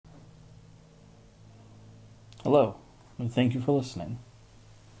Hello, and thank you for listening.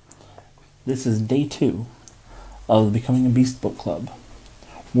 This is day 2 of the Becoming a Beast book club,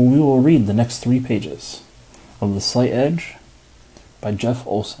 where we will read the next 3 pages of The Slight Edge by Jeff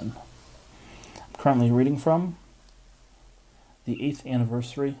Olson. I'm currently reading from the 8th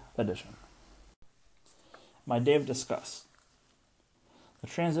anniversary edition. My day of disgust. The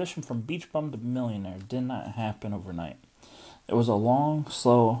transition from beach bum to millionaire did not happen overnight. It was a long,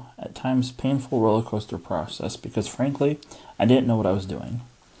 slow, at times painful roller coaster process because, frankly, I didn't know what I was doing.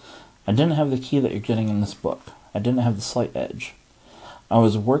 I didn't have the key that you're getting in this book. I didn't have the slight edge. I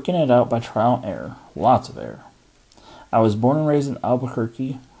was working it out by trial and error, lots of error. I was born and raised in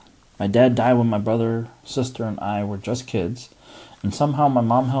Albuquerque. My dad died when my brother, sister, and I were just kids, and somehow my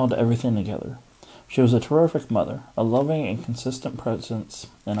mom held everything together. She was a terrific mother, a loving and consistent presence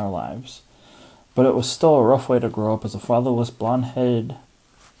in our lives. But it was still a rough way to grow up as a fatherless, blonde-headed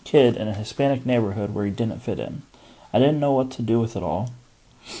kid in a Hispanic neighborhood where he didn't fit in. I didn't know what to do with it all,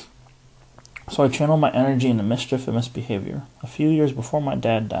 so I channeled my energy into mischief and misbehavior. A few years before my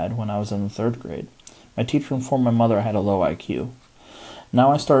dad died, when I was in the 3rd grade, my teacher informed my mother I had a low IQ.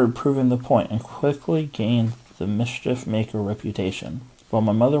 Now I started proving the point and quickly gained the mischief maker reputation. While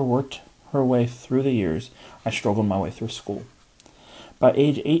my mother worked her way through the years, I struggled my way through school. By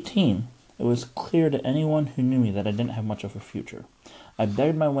age 18, it was clear to anyone who knew me that I didn't have much of a future. I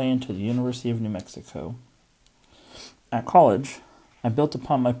begged my way into the University of New Mexico. At college, I built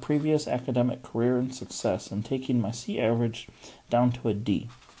upon my previous academic career and success in taking my C average down to a D.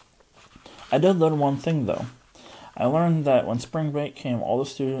 I did learn one thing, though. I learned that when spring break came, all the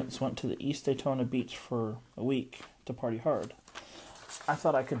students went to the East Daytona Beach for a week to party hard. I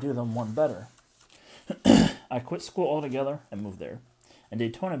thought I could do them one better. I quit school altogether and moved there. In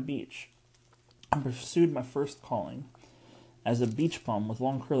Daytona Beach, I pursued my first calling as a beach bum with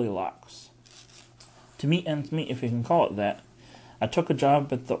long curly locks. To meet ends meet, if you can call it that, I took a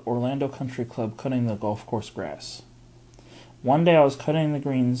job at the Orlando Country Club cutting the golf course grass. One day I was cutting the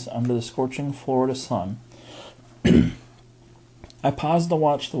greens under the scorching Florida sun. I paused to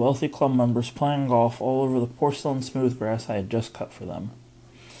watch the wealthy club members playing golf all over the porcelain smooth grass I had just cut for them.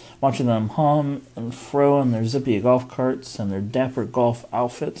 Watching them hum and fro in their zippy golf carts and their dapper golf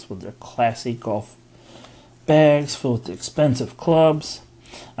outfits with their classy golf bags filled with expensive clubs,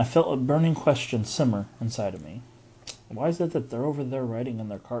 I felt a burning question simmer inside of me. Why is it that they're over there riding in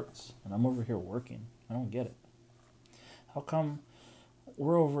their carts and I'm over here working? I don't get it. How come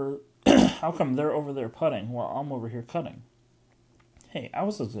how come they're over there putting while I'm over here cutting? Hey, I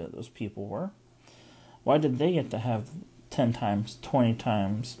was as good as those people were. Why did they get to have 10 times, 20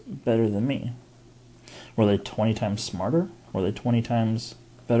 times better than me? Were they 20 times smarter? Were they 20 times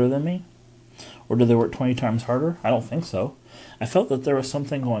better than me? Or did they work 20 times harder? I don't think so. I felt that there was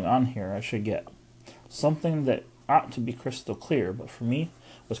something going on here I should get. Something that ought to be crystal clear, but for me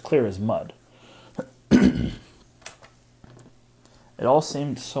was clear as mud. It all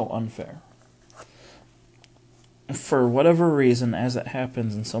seemed so unfair. For whatever reason, as it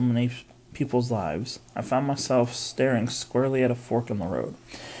happens in so many people's lives, I found myself staring squarely at a fork in the road,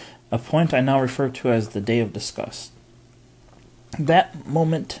 a point I now refer to as the day of disgust. That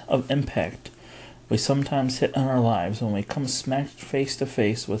moment of impact we sometimes hit in our lives when we come smacked face to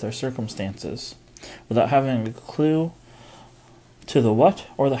face with our circumstances, without having a clue to the what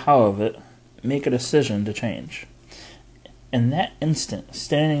or the how of it, make a decision to change. In that instant,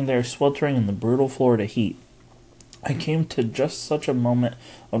 standing there sweltering in the brutal Florida heat, I came to just such a moment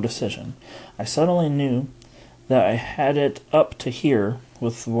of decision. I suddenly knew that I had it up to here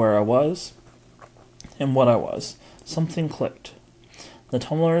with where I was and what I was. Something clicked. The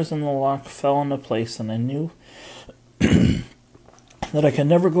tumblers in the lock fell into place, and I knew that I could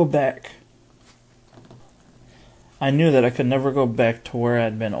never go back. I knew that I could never go back to where I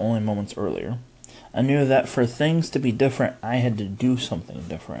had been only moments earlier. I knew that for things to be different, I had to do something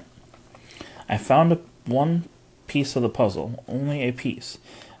different. I found one piece of the puzzle, only a piece,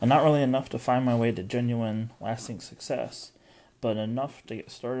 and not really enough to find my way to genuine, lasting success, but enough to get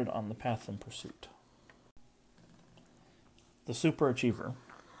started on the path in pursuit. The Superachiever.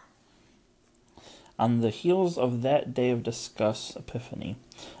 On the heels of that day of disgust epiphany,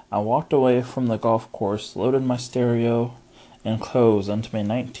 I walked away from the golf course, loaded my stereo and clothes onto my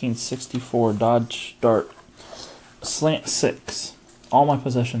 1964 Dodge Dart Slant 6. All my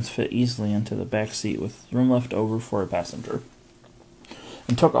possessions fit easily into the back seat with room left over for a passenger,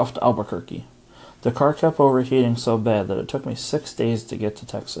 and took off to Albuquerque. The car kept overheating so bad that it took me 6 days to get to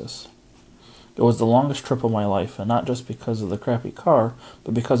Texas. It was the longest trip of my life, and not just because of the crappy car,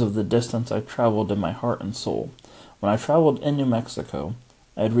 but because of the distance I traveled in my heart and soul. When I traveled in New Mexico,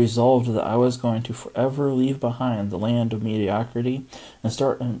 I had resolved that I was going to forever leave behind the land of mediocrity and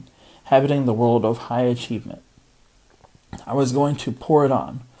start inhabiting the world of high achievement. I was going to pour it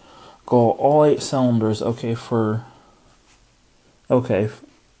on, go all 8 cylinders, for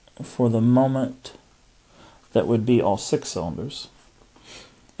the moment that would be all 6 cylinders,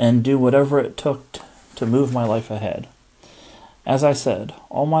 and do whatever it took to move my life ahead. As I said,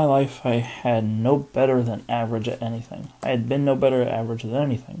 all my life I had no better than average at anything. I had been no better at average than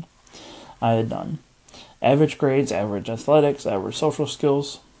anything I had done. Average grades, average athletics, average social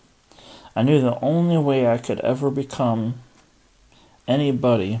skills. I knew the only way I could ever become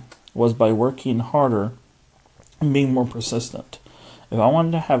anybody was by working harder and being more persistent. If I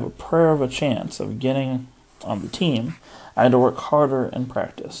wanted to have a prayer of a chance of getting on the team, I had to work harder in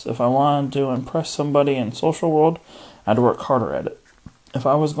practice. If I wanted to impress somebody in the social world, I had to work harder at it. If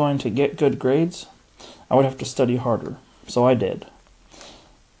I was going to get good grades, I would have to study harder. So I did.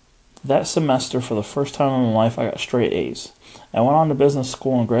 That semester, for the first time in my life, I got straight A's. I went on to business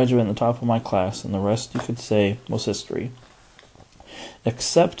school and graduated in the top of my class, and the rest, you could say, was history.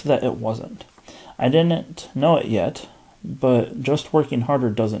 Except that it wasn't. I didn't know it yet, but just working harder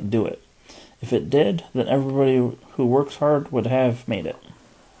doesn't do it. If it did, then everybody who works hard would have made it.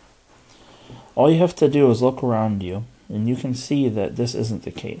 All you have to do is look around you, and you can see that this isn't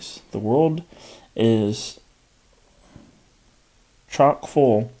the case. The world is chock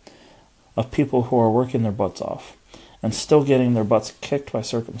full of people who are working their butts off, and still getting their butts kicked by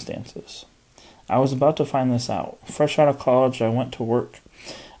circumstances. I was about to find this out. Fresh out of college, I went to work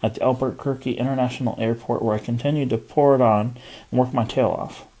at the Albuquerque International Airport, where I continued to pour it on and work my tail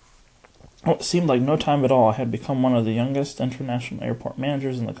off. It seemed like no time at all I had become one of the youngest international airport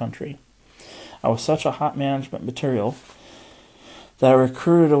managers in the country. I was such a hot management material that I was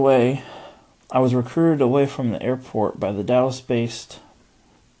recruited away from the airport by the Dallas-based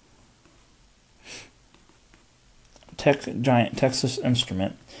tech giant Texas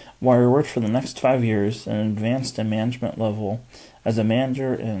Instrument, where I worked for the next 5 years and advanced in management level as a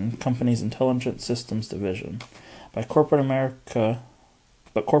manager in company's intelligence systems division. But corporate America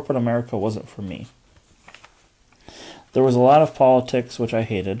wasn't for me. There was a lot of politics, which I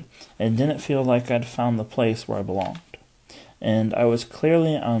hated, and didn't feel like I'd found the place where I belonged. And I was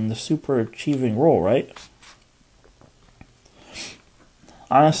clearly on the super achieving roll, right?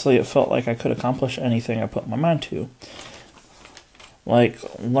 Honestly, it felt like I could accomplish anything I put my mind to. Like,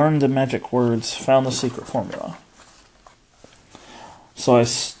 learned the magic words, found the secret formula. So I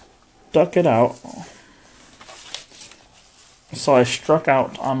struck out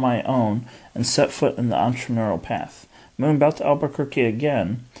on my own and set foot in the entrepreneurial path. Moving back to Albuquerque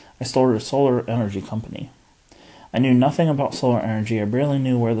again, I started a solar energy company. I knew nothing about solar energy. I barely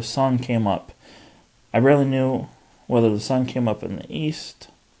knew where the sun came up. I barely knew whether the sun came up in the east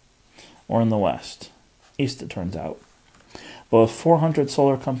or in the west. East, it turns out. But with 400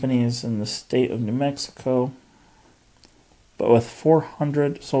 solar companies in the state of New Mexico, New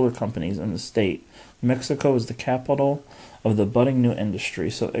Mexico is the capital of the budding new industry,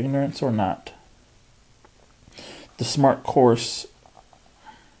 so ignorance or not, the smart course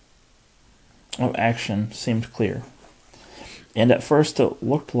of action seemed clear. And at first it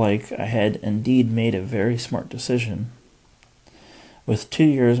looked like I had indeed made a very smart decision. With 2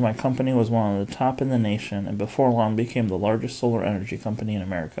 years, my company was one of the top in the nation, and before long became the largest solar energy company in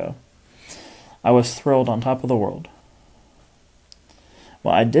America. I was thrilled, on top of the world.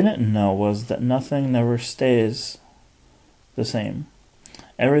 What I didn't know was that nothing never stays the same.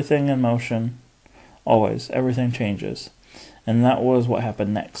 Everything in motion, always, everything changes. And that was what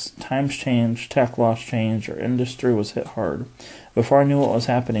happened next. Times changed, tech laws changed, our industry was hit hard. Before I knew what was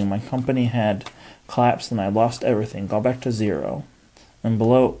happening, my company had collapsed and I lost everything, got back to zero. And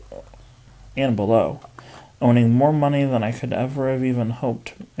below, owing more money than I could ever have even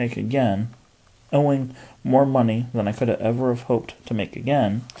hoped to make again,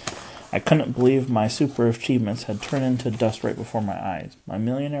 I couldn't believe my super achievements had turned into dust right before my eyes. My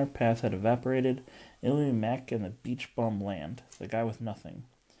millionaire path had evaporated, leaving me back in the beach bum land, the guy with nothing.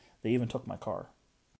 They even took my car.